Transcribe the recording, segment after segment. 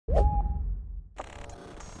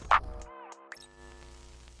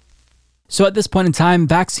So at this point in time,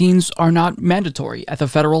 vaccines are not mandatory at the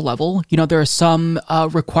federal level. There are some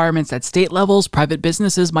requirements at state levels. Private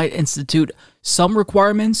businesses might institute some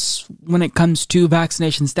requirements when it comes to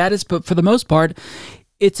vaccination status, but for the most part,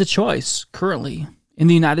 it's a choice currently in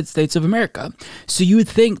the United States of America. So you would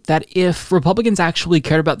think that if Republicans actually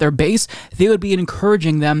cared about their base, they would be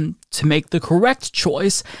encouraging them to make the correct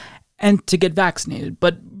choice and to get vaccinated.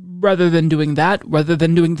 But rather than doing that, rather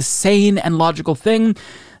than doing the sane and logical thing,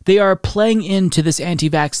 they are playing into this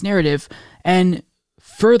anti-vax narrative and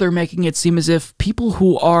further making it seem as if people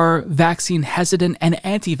who are vaccine hesitant and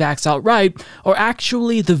anti-vax outright are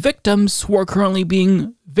actually the victims who are currently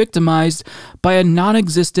being victimized by a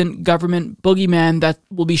non-existent government boogeyman that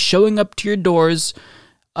will be showing up to your doors,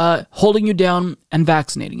 holding you down and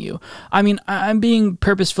vaccinating you. I mean, I'm being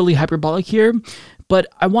purposefully hyperbolic here, but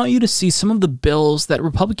I want you to see some of the bills that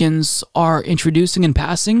Republicans are introducing and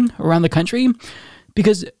passing around the country,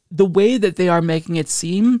 because the way that they are making it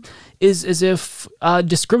seem is as if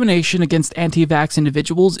discrimination against anti-vax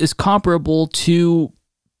individuals is comparable to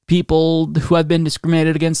people who have been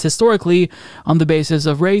discriminated against historically on the basis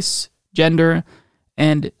of race, gender,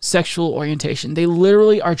 and sexual orientation. They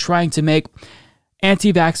literally are trying to make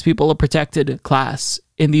anti-vax people a protected class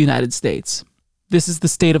in the United States. This is the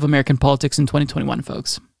state of American politics in 2021,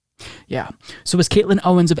 folks. Yeah. So as Caitlin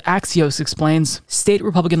Owens of Axios explains, state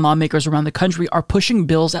Republican lawmakers around the country are pushing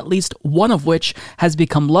bills, at least one of which has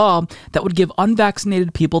become law, that would give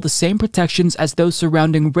unvaccinated people the same protections as those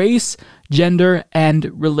surrounding race, gender,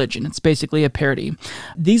 and religion. It's basically a parody.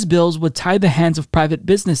 These bills would tie the hands of private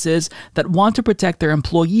businesses that want to protect their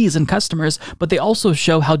employees and customers, but they also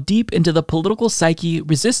show how deep into the political psyche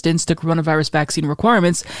resistance to coronavirus vaccine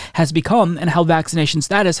requirements has become, and how vaccination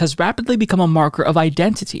status has rapidly become a marker of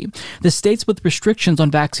identity. The states with restrictions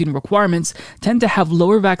on vaccine requirements tend to have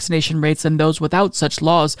lower vaccination rates than those without such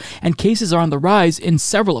laws, and cases are on the rise in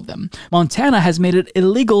several of them. Montana has made it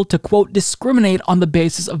illegal to, quote, discriminate on the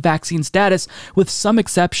basis of vaccine status, with some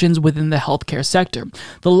exceptions within the healthcare sector.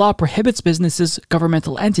 The law prohibits businesses,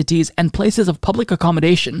 governmental entities, and places of public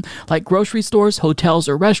accommodation, like grocery stores, hotels,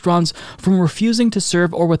 or restaurants, from refusing to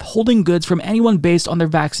serve or withholding goods from anyone based on their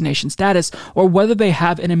vaccination status or whether they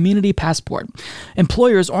have an immunity passport.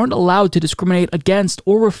 Employers aren't allowed to discriminate against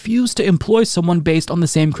or refuse to employ someone based on the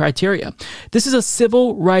same criteria. This is a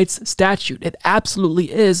civil rights statute. It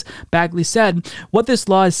absolutely is, Bagley said. What this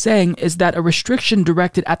law is saying is that a restriction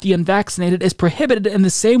directed at the unvaccinated is prohibited in the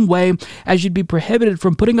same way as you'd be prohibited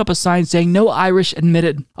from putting up a sign saying no Irish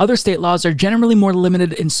admitted. Other state laws are generally more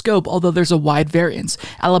limited in scope, although there's a wide variance.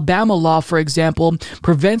 Alabama law, for example,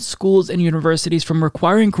 prevents schools and universities from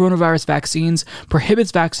requiring coronavirus vaccines,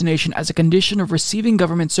 prohibits vaccination as a condition of receiving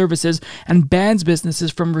government services, and bans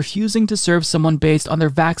businesses from refusing to serve someone based on their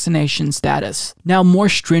vaccination status. Now, more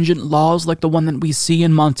stringent laws like the one that we see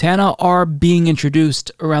in Montana are being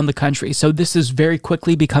introduced around the country. So this is very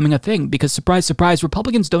quickly becoming a thing because, surprise, surprise,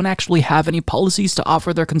 Republicans don't actually have any policies to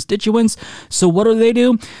offer their constituents. So what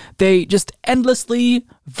do? They just endlessly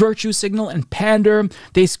virtue signal and pander.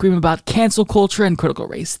 They scream about cancel culture and critical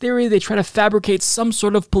race theory. They try to fabricate some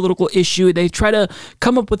sort of political issue. They try to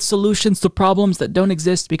come up with solutions to problems that don't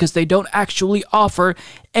exist because they don't actually offer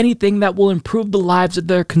anything that will improve the lives of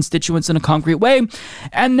their constituents in a concrete way.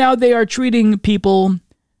 And now they are treating people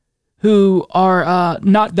who are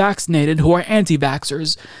not vaccinated, who are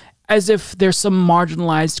anti-vaxxers, as if they're some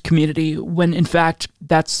marginalized community, when in fact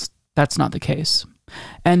that's not the case.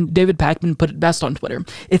 And David Pakman put it best on Twitter.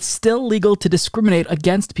 It's still legal to discriminate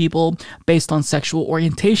against people based on sexual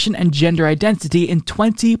orientation and gender identity in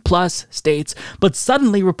 20 plus states, but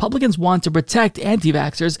suddenly Republicans want to protect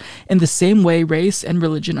anti-vaxxers in the same way race and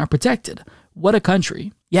religion are protected. What a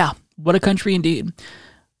country. Yeah, what a country indeed.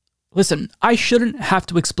 Listen, I shouldn't have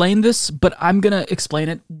to explain this, but I'm going to explain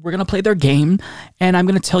it. We're going to play their game, and I'm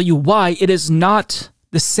going to tell you why it is not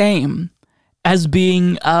the same as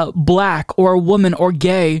being black or a woman or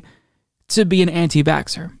gay to be an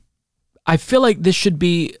anti-vaxxer. I feel like this should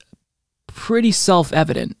be pretty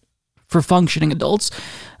self-evident for functioning adults,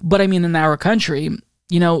 but I mean, in our country,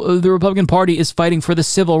 the Republican Party is fighting for the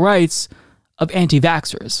civil rights of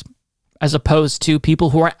anti-vaxxers, as opposed to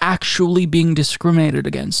people who are actually being discriminated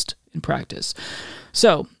against in practice.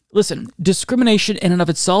 So, listen, discrimination in and of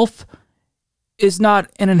itself is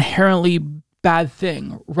not an inherently bad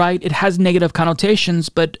thing, right? It has negative connotations,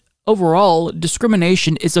 but overall,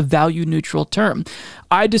 discrimination is a value-neutral term.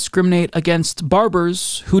 I discriminate against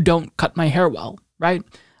barbers who don't cut my hair well, right?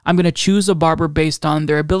 I'm going to choose a barber based on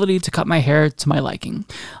their ability to cut my hair to my liking.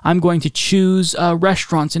 I'm going to choose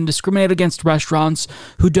restaurants and discriminate against restaurants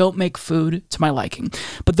who don't make food to my liking.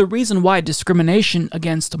 But the reason why discrimination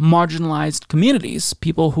against marginalized communities,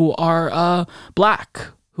 people who are black,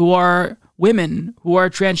 who are women, who are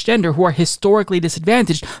transgender, who are historically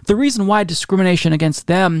disadvantaged, the reason why discrimination against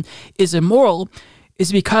them is immoral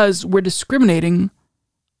is because we're discriminating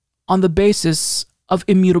on the basis of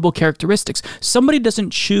immutable characteristics. Somebody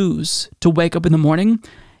doesn't choose to wake up in the morning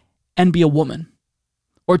and be a woman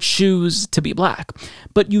or choose to be black.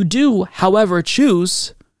 But you do, however,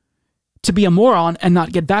 choose to be a moron and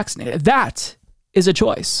not get vaccinated. That is a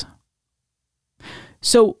choice.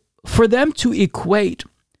 So for them to equate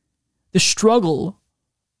the struggle,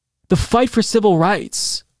 the fight for civil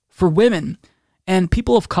rights for women and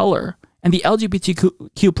people of color and the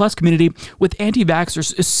LGBTQ plus community with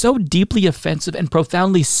anti-vaxxers is so deeply offensive and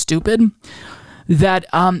profoundly stupid that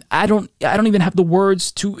I don't even have the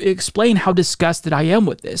words to explain how disgusted I am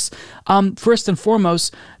with this. First and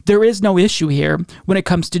foremost, there is no issue here when it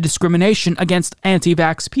comes to discrimination against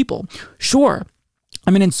anti-vax people. Sure,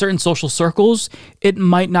 I mean, in certain social circles, it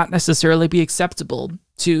might not necessarily be acceptable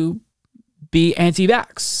to be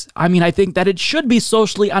anti-vax. I mean, I think that it should be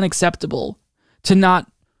socially unacceptable to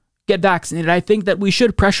not get vaccinated. I think that we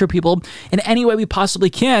should pressure people in any way we possibly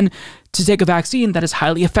can to take a vaccine that is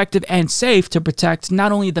highly effective and safe to protect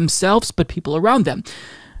not only themselves, but people around them.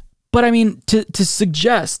 But I mean, to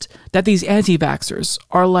suggest that these anti-vaxxers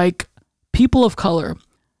are like people of color,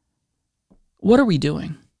 what are we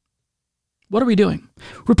doing? What are we doing?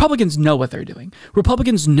 Republicans know what they're doing.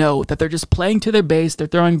 Republicans know that they're just playing to their base. They're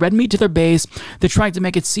throwing red meat to their base. They're trying to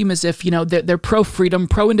make it seem as if, you know, they're pro-freedom,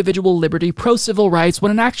 pro-individual liberty, pro-civil rights,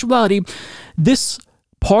 when in actuality, this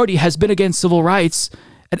party has been against civil rights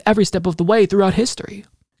at every step of the way throughout history.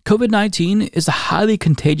 COVID-19 is a highly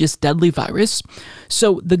contagious, deadly virus.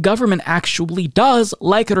 So the government actually does,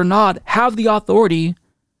 like it or not, have the authority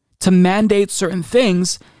to mandate certain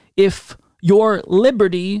things if your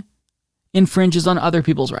liberty infringes on other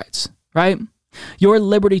people's rights, right? Your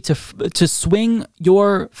liberty to swing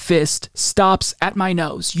your fist stops at my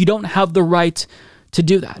nose. You don't have the right to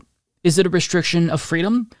do that. Is it a restriction of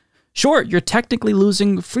freedom? Sure, you're technically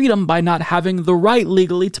losing freedom by not having the right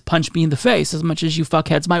legally to punch me in the face, as much as you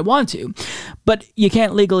fuckheads might want to. But you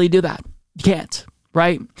can't legally do that. You can't,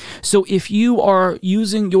 right? So if you are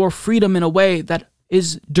using your freedom in a way that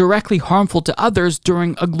is directly harmful to others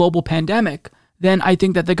during a global pandemic, then I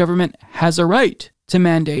think that the government has a right to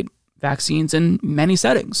mandate vaccines in many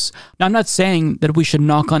settings. Now, I'm not saying that we should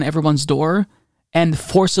knock on everyone's door and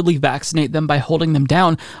forcibly vaccinate them by holding them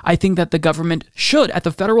down. I think that the government should, at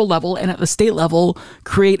the federal level and at the state level,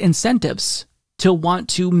 create incentives to want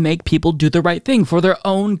to make people do the right thing for their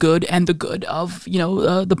own good and the good of,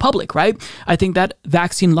 the public, right? I think that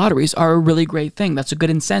vaccine lotteries are a really great thing. That's a good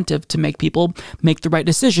incentive to make people make the right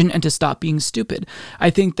decision and to stop being stupid. I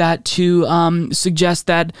think that to suggest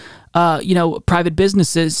that, private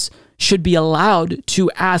businesses should be allowed to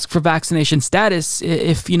ask for vaccination status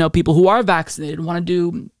if, people who are vaccinated want to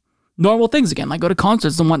do normal things again, like go to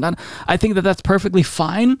concerts and whatnot. I think that that's perfectly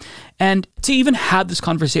fine. And to even have this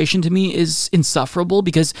conversation to me is insufferable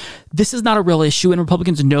because this is not a real issue and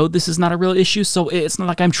Republicans know this is not a real issue. So it's not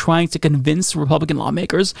like I'm trying to convince Republican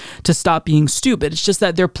lawmakers to stop being stupid. It's just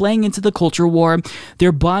that they're playing into the culture war.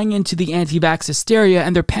 They're buying into the anti-vax hysteria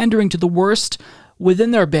and they're pandering to the worst within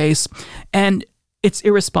their base. And it's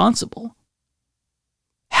irresponsible.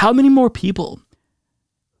 How many more people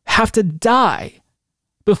have to die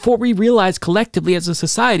before we realize collectively as a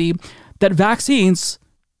society that vaccines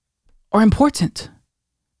are important?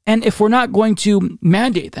 And if we're not going to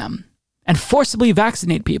mandate them and forcibly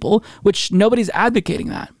vaccinate people, which nobody's advocating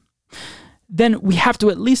that, then we have to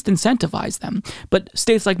at least incentivize them. But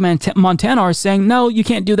states like Montana are saying, no, you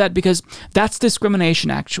can't do that because that's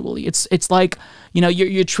discrimination, actually. It's like,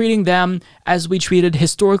 you're treating them as we treated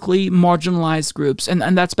historically marginalized groups,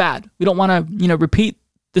 and that's bad. We don't want to, repeat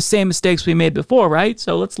the same mistakes we made before, right?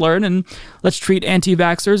 So let's learn and let's treat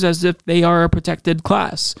anti-vaxxers as if they are a protected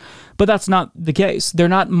class. But that's not the case. They're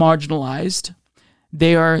not marginalized.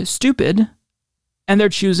 They are stupid, and they're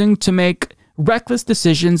choosing to make reckless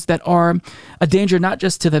decisions that are a danger not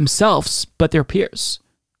just to themselves, but their peers.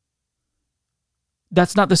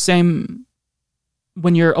 That's not the same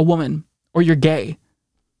when you're a woman or you're gay.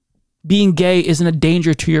 Being gay isn't a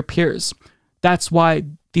danger to your peers. That's why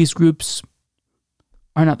these groups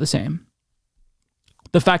are not the same.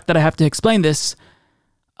 The fact that I have to explain this,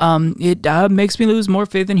 it makes me lose more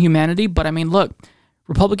faith in humanity. But I mean, look,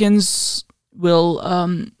 Republicans will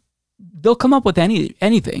they'll come up with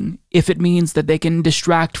anything if it means that they can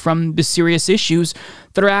distract from the serious issues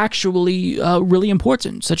that are actually really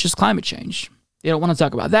important, such as climate change. They don't want to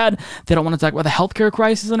talk about that. They don't want to talk about the healthcare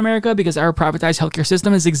crisis in America because our privatized healthcare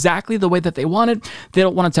system is exactly the way that they want it. They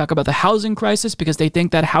don't want to talk about the housing crisis because they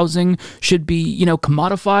think that housing should be,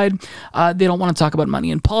 commodified. They don't want to talk about money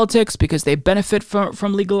in politics because they benefit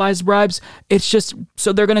from legalized bribes. It's just,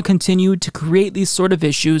 so they're going to continue to create these sort of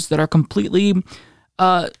issues that are completely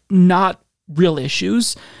not real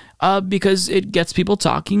issues. Because it gets people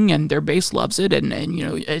talking and their base loves it, and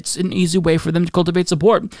it's an easy way for them to cultivate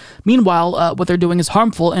support. Meanwhile, what they're doing is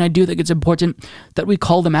harmful, and I do think it's important that we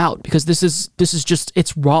call them out because this is just,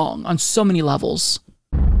 it's wrong on so many levels.